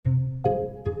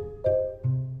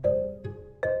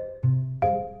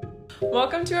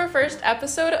Welcome to our first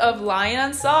episode of Lying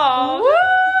Unsolved.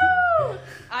 Woo!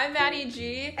 I'm Maddie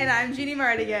G. And I'm Jeanne and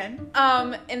Maddie again.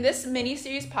 In this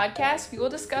mini-series podcast, we will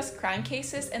discuss crime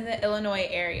cases in the Illinois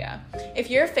area.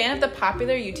 If you're a fan of the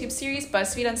popular YouTube series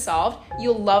BuzzFeed Unsolved,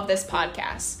 you'll love this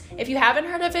podcast. If you haven't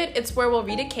heard of it, it's where we'll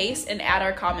read a case and add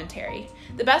our commentary.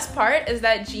 The best part is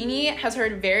that Jeannie has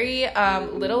heard very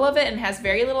little of it and has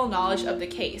very little knowledge of the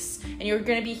case, and you're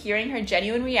going to be hearing her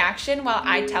genuine reaction while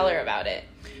I tell her about it.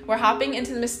 We're hopping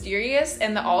into the mysterious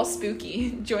and the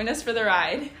all-spooky. Join us for the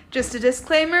ride. Just a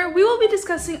disclaimer, we will be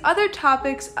discussing other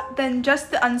topics than just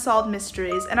the unsolved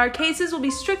mysteries, and our cases will be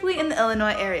strictly in the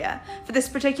Illinois area. For this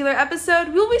particular episode,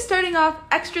 we will be starting off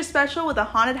extra special with a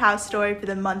haunted house story for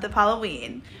the month of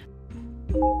Halloween.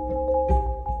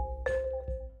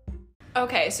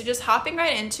 Okay, so just hopping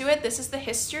right into it, this is the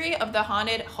history of the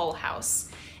haunted Hull House.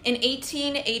 In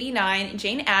 1889,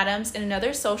 Jane Addams and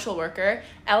another social worker,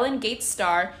 Ellen Gates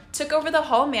Starr, took over the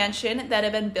Hull mansion that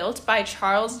had been built by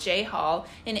Charles J. Hull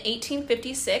in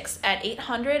 1856 at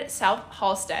 800 South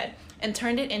Halsted and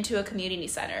turned it into a community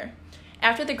center.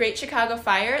 After the Great Chicago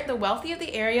Fire, the wealthy of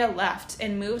the area left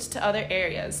and moved to other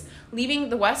areas, leaving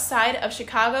the west side of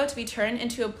Chicago to be turned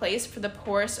into a place for the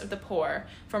poorest of the poor,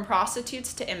 from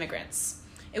prostitutes to immigrants.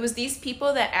 It was these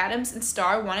people that Addams and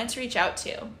Starr wanted to reach out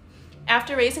to.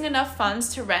 After raising enough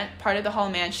funds to rent part of the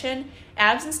Hull mansion,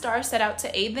 Addams and Starr set out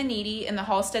to aid the needy in the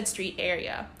Halsted Street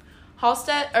area.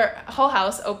 Hull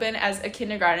House opened as a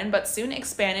kindergarten, but soon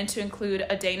expanded to include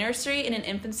a day nursery and an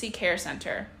infancy care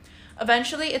center.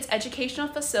 Eventually, its educational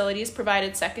facilities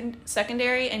provided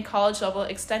secondary and college-level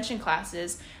extension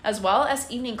classes, as well as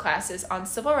evening classes on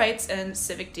civil rights and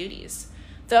civic duties.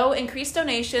 Though increased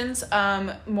donations,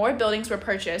 more buildings were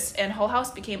purchased, and Hull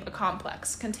House became a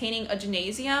complex, containing a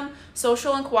gymnasium,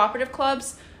 social and cooperative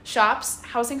clubs, shops,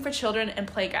 housing for children, and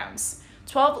playgrounds.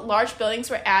 12 large buildings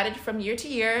were added from year to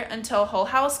year until Hull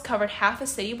House covered half a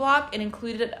city block and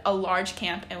included a large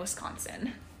camp in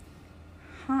Wisconsin.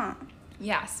 Huh.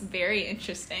 Yes, very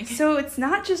interesting. So it's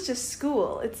not just a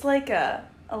school, it's like a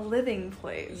living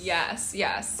place. Yes.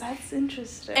 That's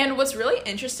interesting. And what's really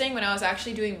interesting when I was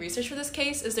actually doing research for this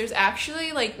case is there's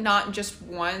actually, not just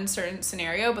one certain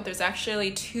scenario, but there's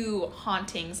actually two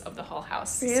hauntings of the Hull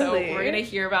House. Really? So we're going to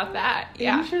hear about that.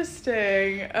 Yeah.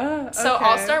 Interesting. Oh, okay. So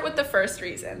I'll start with the first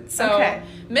reason. So okay.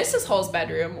 Mrs. Hull's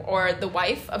bedroom, or the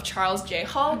wife of Charles J.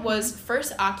 Hull, was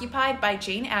first occupied by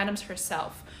Jane Addams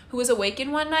herself, who was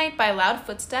awakened one night by loud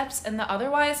footsteps in the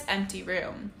otherwise empty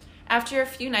room. After a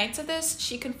few nights of this,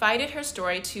 she confided her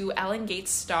story to Ellen Gates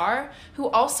Starr, who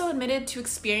also admitted to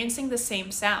experiencing the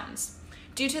same sounds.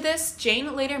 Due to this,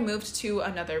 Jane later moved to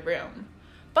another room.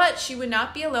 But she would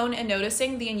not be alone in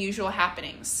noticing the unusual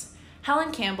happenings.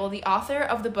 Helen Campbell, the author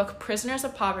of the book Prisoners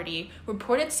of Poverty,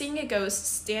 reported seeing a ghost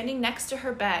standing next to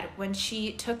her bed when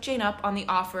she took Jane up on the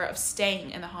offer of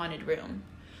staying in the haunted room.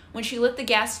 When she lit the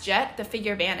gas jet, the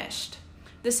figure vanished.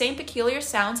 The same peculiar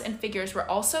sounds and figures were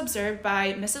also observed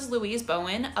by Mrs. Louise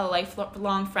Bowen, a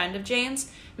lifelong friend of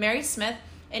Jane's, Mary Smith,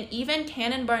 and even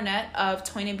Canon Barnett of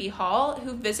Toynbee Hall,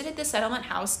 who visited the settlement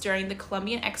house during the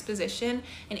Columbian Exposition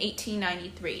in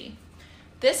 1893.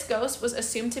 This ghost was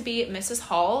assumed to be Mrs.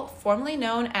 Hull, formerly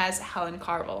known as Helen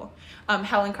Carver.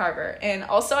 And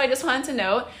also, I just wanted to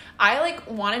note, I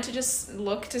wanted to just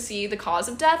look to see the cause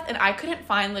of death, and I couldn't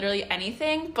find literally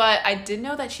anything, but I did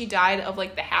know that she died of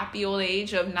the happy old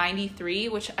age of 93,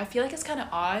 which I feel like is kind of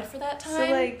odd for that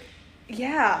time. So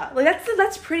yeah,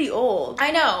 that's pretty old.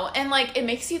 I know, and it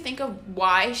makes you think of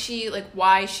why she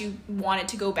wanted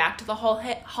to go back to the Hull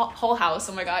House.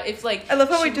 Oh my god, it's I love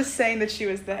how we're just saying that she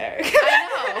was there.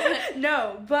 I know.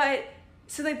 No, but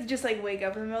so you just wake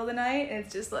up in the middle of the night and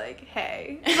it's just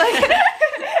hey,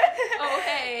 oh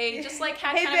hey, just had hey,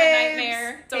 kind of babes. a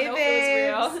nightmare. Don't know if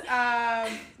it was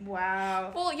real.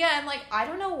 Wow. Well, yeah, and I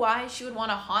don't know why she would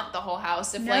want to haunt the whole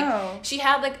house if No. she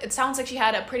had it sounds like she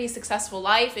had a pretty successful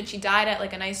life and she died at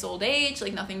a nice old age,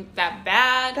 nothing that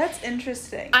bad. That's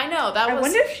interesting. I know I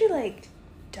wonder if she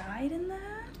died in that.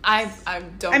 I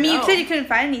don't know. I mean, you said you couldn't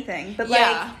find anything, but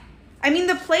yeah. I mean,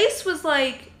 the place was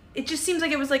it just seems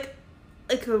like it was a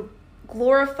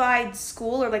glorified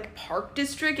school or park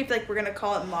district, if we're gonna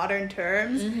call it modern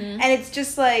terms. Mm-hmm. And it's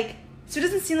just so it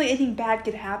doesn't seem like anything bad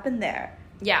could happen there.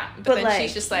 Yeah, but then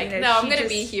she's just no, I'm gonna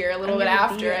be here a little bit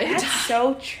after I die. That's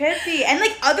so trippy. And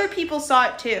other people saw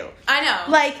it too. I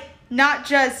know. not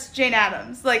just Jane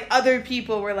Addams. Like, other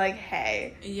people were like,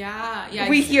 hey. Yeah.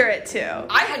 We hear it, too.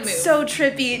 I would move. So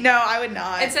trippy. No, I would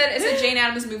not. It said Jane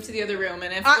Addams moved to the other room,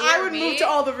 and if I would move to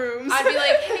all the rooms. I'd be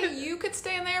like, hey, you could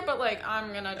stay in there, but, like,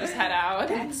 I'm gonna just head out.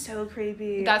 That's so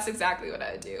creepy. That's exactly what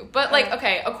I would do. But, like,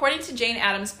 okay, according to Jane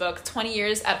Addams' book, 20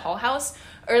 Years at Hull House,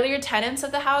 earlier tenants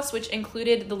of the house, which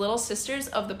included the Little Sisters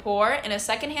of the Poor and a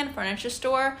secondhand furniture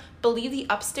store, believed the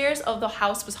upstairs of the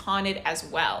house was haunted as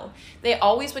well. They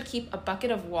always would keep a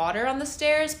bucket of water on the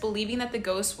stairs, believing that the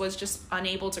ghost was just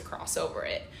unable to cross over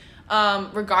it.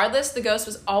 Regardless, the ghost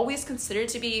was always considered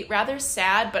to be rather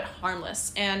sad but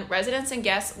harmless, and residents and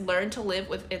guests learned to live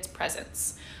with its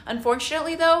presence.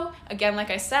 Unfortunately, though, again, like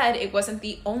I said, it wasn't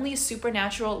the only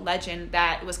supernatural legend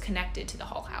that was connected to the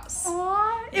Hull House.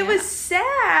 Aww, it was sad.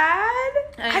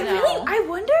 I know. I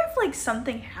wonder if, like,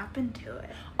 something happened to it.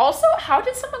 Also, how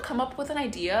did someone come up with an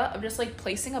idea of just, like,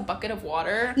 placing a bucket of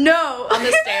water on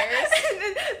the stairs?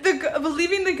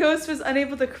 Believing the ghost was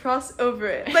unable to cross over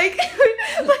it. Like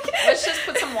let's just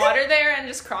put some water there and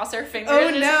just cross our fingers. Oh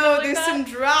no, there's some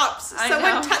drops.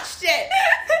 Someone touched it.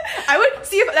 I would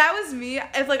see if that was me.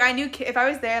 If like I knew, if I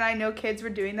was there and I know kids were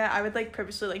doing that, I would like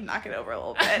purposely like knock it over a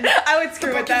little bit. I would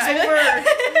screw with that.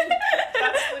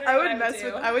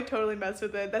 I would totally mess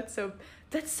with it.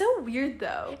 That's so weird,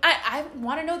 though. I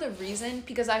want to know the reason,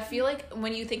 because I feel like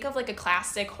when you think of, like, a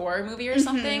classic horror movie or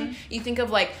something, you think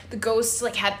of, like, the ghosts,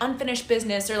 like, had unfinished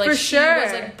business, or, like, she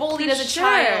was, like, bullied as a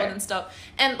child and stuff.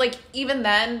 And, like, even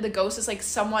then, the ghost is, like,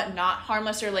 somewhat not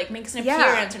harmless, or, like, makes an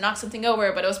appearance or knocks something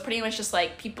over, but it was pretty much just,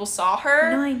 like, people saw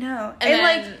her. No, I know.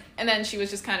 And then she was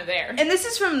just kind of there. And this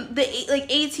is from the,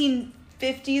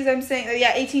 1850s, I'm saying,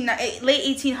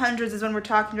 late 1800s is when we're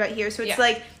talking about here. So it's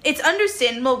like, it's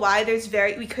understandable why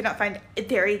we could not find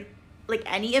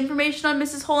any information on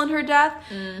Mrs. Hull and her death.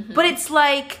 Mm-hmm. But it's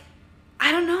like,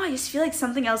 I don't know, I just feel like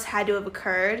something else had to have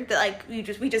occurred that like we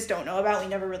just don't know about. We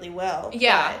never really will.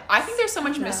 Yeah, but I think there's so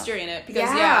much mystery in it, because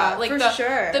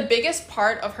the biggest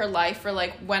part of her life, or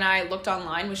like when I looked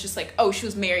online, was just like, oh, she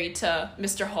was married to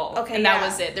Mr. Hull, and that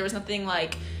was it. There was nothing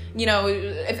like, you know,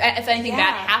 if anything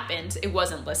bad happened, it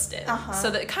wasn't listed.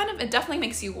 So that it definitely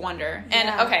makes you wonder.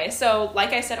 And okay, so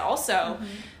like I said, also,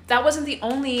 that wasn't the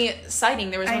only sighting.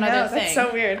 There was one other thing. That's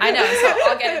so weird. I know, so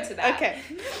I'll get into that. Okay.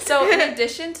 So in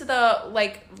addition to the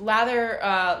like rather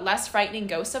less frightening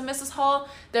ghost of Mrs. Hull,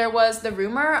 there was the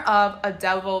rumor of a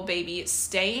devil baby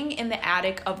staying in the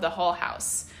attic of the Hull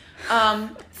house.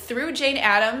 Through Jane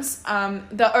Addams,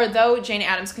 though Jane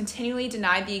Addams continually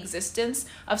denied the existence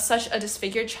of such a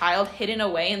disfigured child hidden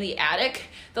away in the attic,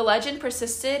 the legend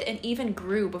persisted and even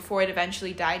grew before it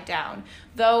eventually died down,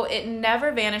 though it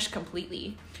never vanished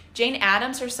completely. Jane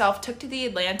Addams herself took to the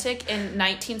Atlantic in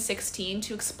 1916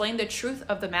 to explain the truth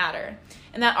of the matter.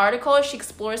 In that article, she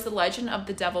explores the legend of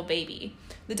the devil baby.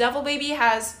 The devil baby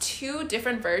has two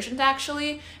different versions,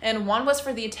 actually, and one was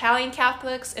for the Italian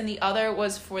Catholics and the other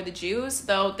was for the Jews,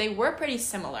 though they were pretty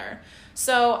similar.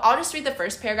 So I'll just read the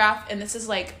first paragraph, and this is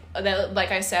like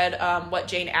I said, what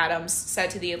Jane Addams said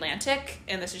to the Atlantic,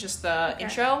 and this is just the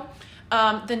intro.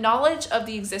 The knowledge of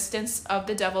the existence of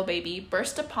the devil baby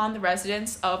burst upon the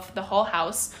residents of the Hull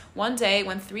house one day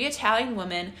when 3 Italian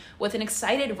women, with an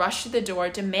excited rush to the door,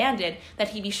 demanded that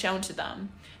he be shown to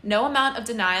them. No amount of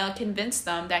denial convinced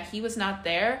them that he was not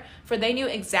there, for they knew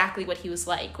exactly what he was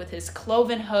like, with his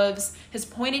cloven hooves, his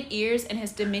pointed ears, and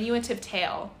his diminutive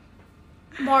tail.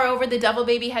 Moreover, the devil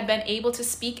baby had been able to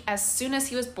speak as soon as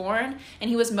he was born, and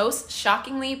he was most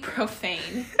shockingly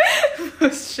profane.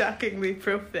 Most shockingly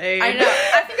profane. I know.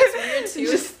 I think it's weird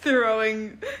too. Just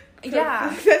throwing.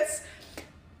 Yeah. That's.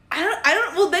 I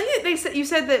don't. Well, then you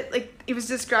said that like it was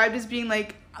described as being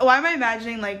like. Why am I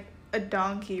imagining like a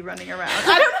donkey running around?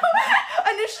 I don't know.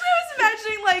 Initially, I was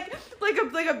imagining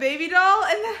like a baby doll,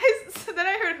 and then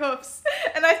I heard hoofs,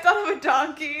 and I thought of a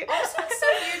donkey. Also, it's so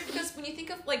weird because when you think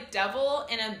of like devil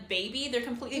and a baby, they're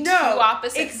completely two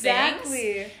opposite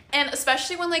things. And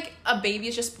especially when like a baby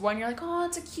is just born, you're like, oh,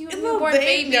 it's a cute newborn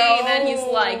baby, and then he's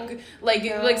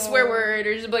like swear word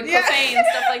or just like profane and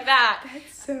stuff like that.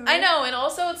 That's so. I know, and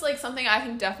also it's like something I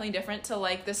think definitely different to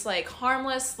like this like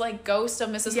harmless like ghost of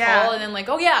Mrs. Hull, and then like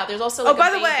there's also like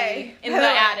a baby in the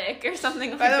attic or something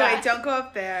like that. By the way, don't go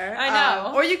up there. I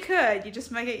know. Or you could. You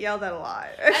just might get yelled at a lot.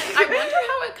 And I wonder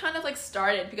how it kind of like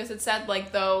started, because it said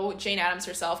like though Jane Addams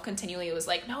herself continually was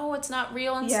like, no, it's not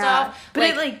real and stuff. But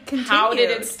it like continued. How did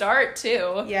it start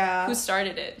too? Yeah. Who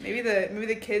started it? Maybe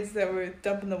the kids that were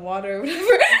dumping the water or whatever.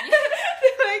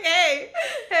 They're like, hey,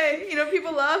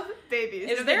 people love babies.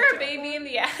 Is there a baby in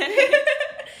the attic?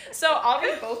 So I'll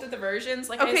read both of the versions,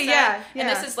 like I said. Yeah. And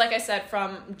this is, like I said,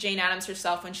 from Jane Addams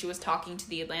herself when she was talking to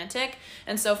The Atlantic.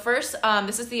 And so first,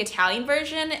 this is the Italian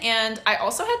version, and I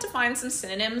also had to find some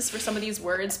synonyms for some of these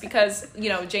words because, you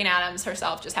know, Jane Addams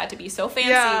herself just had to be so fancy.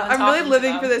 Yeah, I'm really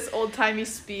living for this old-timey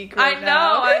speak right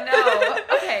now. I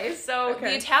know. Okay, so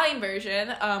the Italian version,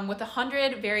 with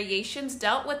 100 variations,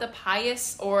 dealt with a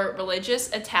pious or religious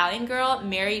Italian girl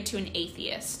married to an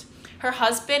atheist. Her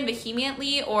husband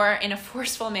vehemently, or in a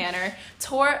forceful manner,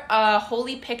 tore a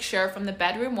holy picture from the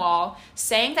bedroom wall,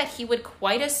 saying that he would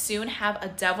quite as soon have a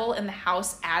devil in the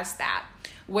house as that.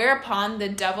 Whereupon the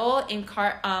devil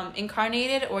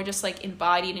incarnated, or just like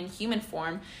embodied in human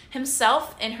form,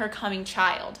 himself in her coming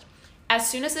child. As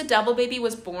soon as the devil baby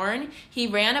was born, he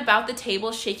ran about the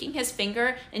table shaking his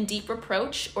finger in deep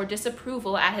reproach or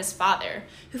disapproval at his father,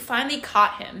 who finally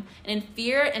caught him, and in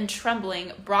fear and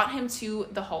trembling brought him to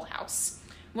the Hull House.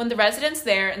 When the residents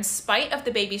there, in spite of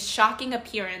the baby's shocking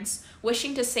appearance,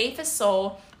 wishing to save his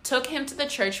soul, took him to the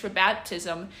church for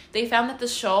baptism, they found that the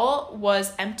shoal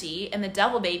was empty and the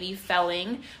devil baby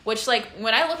felling, which, like,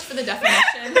 when I looked for the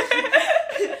definition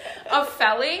of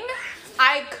felling,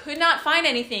 I could not find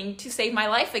anything to save my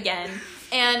life again.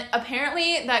 And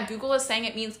apparently that Google is saying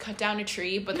it means cut down a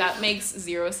tree, but that makes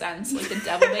zero sense. Like, the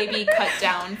devil baby cut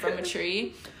down from a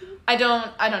tree. I don't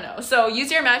know. So use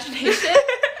your imagination.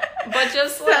 But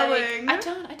just like, felling. I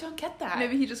don't get that.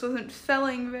 Maybe he just wasn't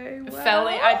felling very well.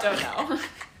 Felling, I don't know.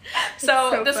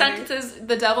 So the funny. sentence is,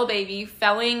 the devil baby,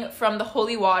 felling from the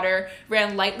holy water,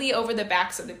 ran lightly over the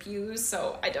backs of the pews.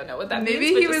 So I don't know what that means.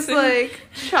 Maybe he was like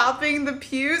chopping the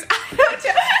pews.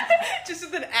 Just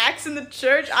with an axe in the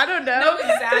church. I don't know. No,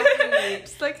 exactly.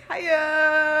 Just like,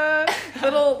 hiya.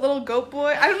 Little goat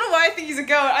boy. I don't know why I think he's a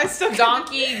goat. I still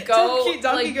donkey, goat,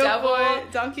 donkey like goat devil. boy.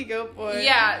 Donkey goat boy.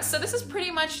 Yeah, so this is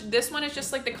pretty much, this one is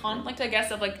just like the conflict, I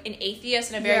guess, of like an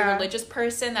atheist and a very religious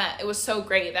person, that it was so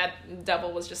great that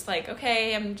devil was just like,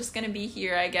 okay, I'm just gonna be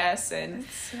here, I guess, and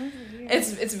it's so weird.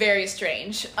 It's very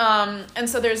strange. And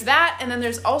so there's that, and then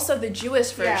there's also the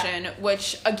Jewish version,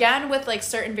 which again with like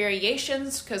certain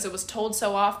variations, because it was told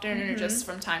so often or just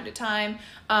from time to time,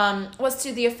 was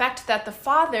to the effect that the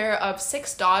father of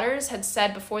 6 daughters had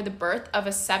said before the birth of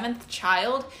a 7th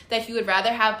child that he would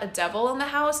rather have a devil in the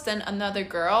house than another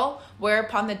girl,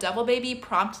 whereupon the devil baby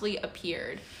promptly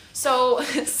appeared. So,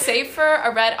 save for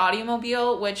a red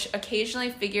automobile, which occasionally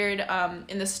figured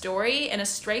in the story, and a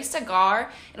stray cigar,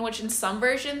 in which in some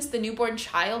versions the newborn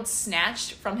child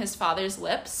snatched from his father's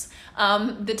lips,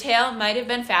 the tale might have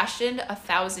been fashioned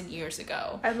 1,000 years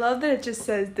ago. I love that it just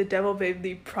says the devil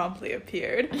baby promptly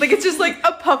appeared. Like, it's just like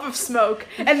a puff of smoke,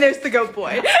 and there's the goat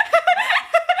boy.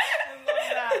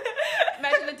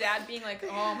 Imagine the dad being like,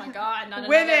 "Oh my God, not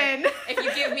women! Another, if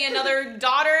you give me another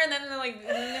daughter," and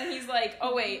then he's like,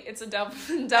 "Oh wait, it's a devil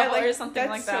or something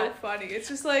like that." That's so funny. It's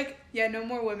just like, yeah, no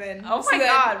more women. Oh my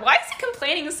God, why is he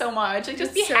complaining so much? Like,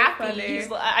 just be so happy.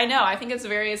 I know. I think it's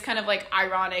kind of like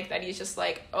ironic that he's just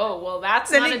like, "Oh well,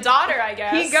 that's not a daughter, I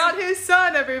guess." He got his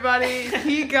son, everybody.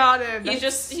 He got him. He's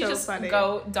just funny.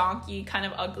 goat, donkey, kind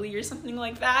of ugly or something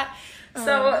like that.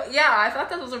 So yeah, I thought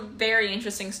that was a very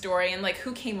interesting story, and like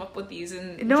who came up with these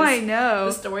and I know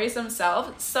the stories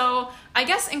themselves. So I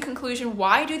guess in conclusion,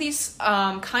 why do these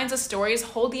kinds of stories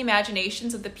hold the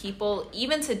imaginations of the people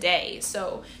even today?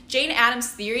 So Jane Addams'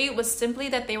 theory was simply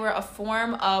that they were a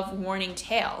form of warning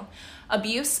tale.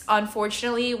 Abuse,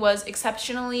 unfortunately, was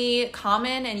exceptionally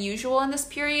common and usual in this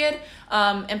period,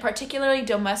 and particularly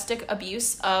domestic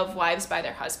abuse of wives by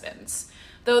their husbands.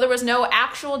 Though there was no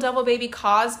actual devil baby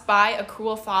caused by a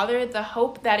cruel father, the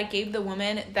hope that it gave the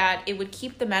woman that it would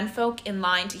keep the menfolk in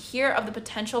line to hear of the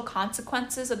potential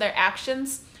consequences of their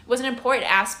actions was an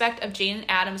important aspect of Jane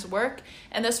Addams' work,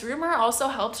 and this rumor also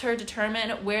helped her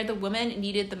determine where the women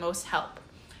needed the most help.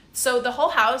 So the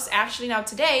Hull House, actually now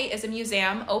today, is a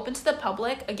museum open to the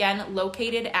public, again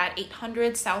located at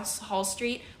 800 South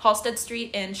Halsted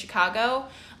Street in Chicago,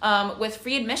 with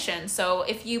free admission. So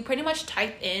if you pretty much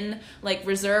type in like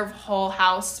reserve Hull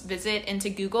House visit into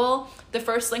Google, the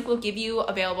first link will give you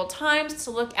available times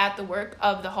to look at the work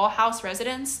of the Hull House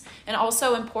residents and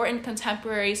also important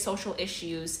contemporary social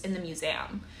issues in the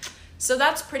museum. So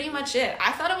that's pretty much it.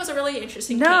 I thought it was a really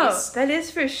interesting case. No, that is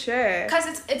for sure.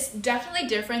 Because it's definitely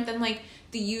different than like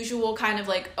the usual kind of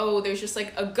like, oh, there's just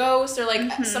like a ghost, or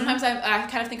like sometimes I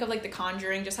kind of think of like The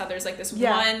Conjuring, just how there's like this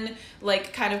one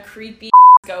like kind of creepy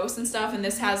ghost and stuff, and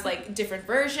this has like different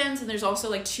versions, and there's also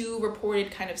like 2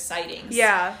 reported kind of sightings.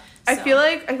 Yeah. So. I feel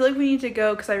like we need to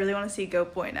go because I really want to see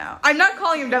Goat Boy now. I'm not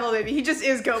calling him Devil Baby. He just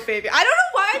is Goat Baby. I don't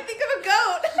know why I think of a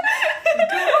goat.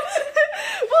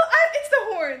 Well, it's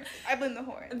the horns. I blame the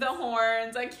horns. The the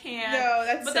horns. I can't. No,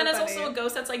 that's But so then it's funny. also a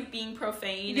ghost that's like being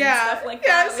profane Yeah. and stuff like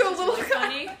Yeah, that, so which is little really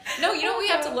funny. No, you know what we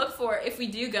have to look for if we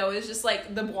do go is just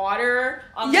like the water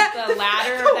on Yeah, like, the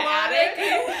ladder of the water.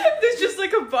 attic. There's just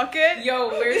like a bucket. Yo,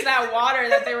 where's that water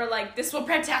that they were like, this will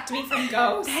protect me from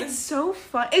ghosts? That's so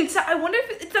fun. I wonder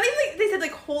if it's not even like they said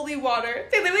like holy water.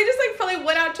 They literally just like probably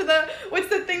went out to the what's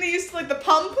the thing they used to like the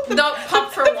pump? The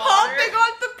pump for the water. Pump. They go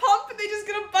out to the pump and they just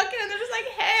get a bucket and they're just like,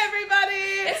 hey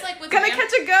everybody, It's like with gonna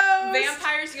catch a ghost.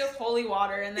 vampires, you have holy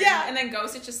water, and then and then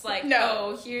ghosts, it's just like,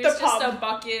 No, here's the just pump. a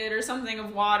bucket or something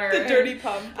of water. The dirty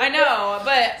pump. I know,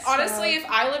 but So- honestly, if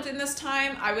I lived in this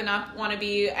time, I would not want to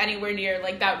be anywhere near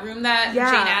like that room that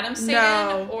Yeah, Jane Addams stayed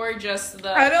no. in, or just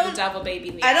the devil baby.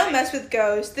 In the I don't attic. mess with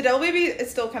ghosts. The devil baby is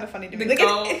still kind of funny to me. The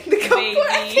goat baby.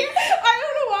 I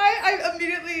don't know why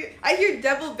I hear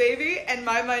devil baby and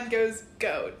my mind goes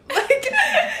goat.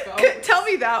 Like, tell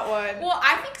me that one. Well,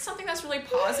 I think something that's really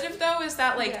positive though is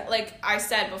that Yeah. like I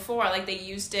said before, like they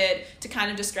used it to kind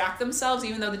of distract themselves,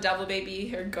 even though the devil baby,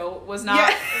 her goat, was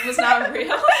not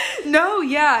real. No,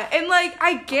 yeah, and like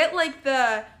I get like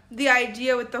the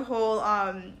idea with the whole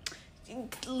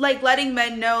like letting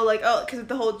men know like because of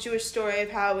the whole Jewish story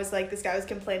of how it was like this guy was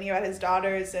complaining about his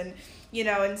daughters and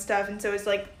and stuff, and so it's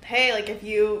like, hey, like if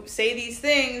you say these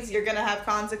things you're gonna have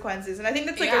consequences, and I think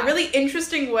that's like a really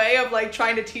interesting way of like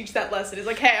trying to teach that lesson. It's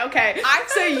like, hey, okay,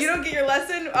 so you don't get your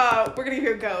lesson, we're gonna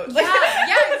hear goat.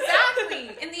 Yeah, exactly.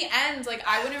 In the end, like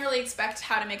I wouldn't really expect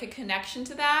how to make a connection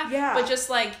to that, but just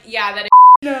like that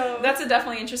No. That's a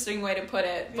definitely interesting way to put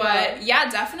it. But yeah,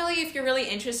 definitely if you're really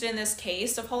interested in this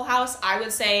case of Hull House, I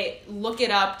would say look it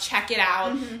up, check it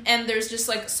out. Mm-hmm. And there's just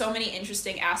like so many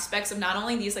interesting aspects of not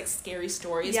only these like scary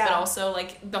stories, but also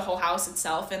like the Hull House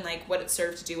itself and like what it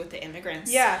served to do with the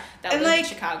immigrants that lived in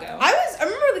Chicago. I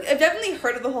remember like I've definitely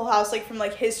heard of the Hull House like from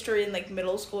like history in like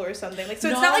middle school or something. Like so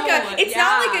it's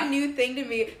not like a new thing to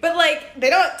me. But like they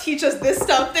don't teach us this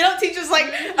stuff. They don't teach us like,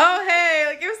 oh hey,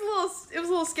 like it was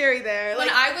a little scary there. When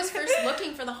I was first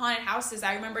looking for the haunted houses,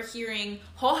 I remember hearing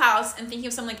Hull House and thinking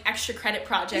of some like extra credit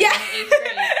project in the 8th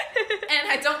grade. And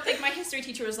I don't think my history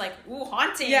teacher was like, ooh,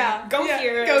 haunting, go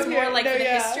here. It was more like for the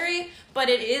history. But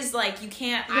it is like, you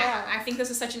can't, I think this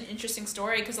is such an interesting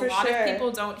story because a lot of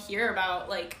people don't hear about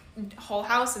like Hull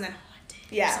House and then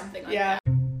haunted or something like that.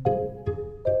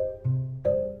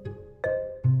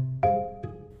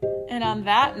 And on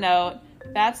that note,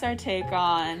 that's our take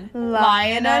on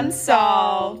Lion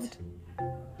Unsolved.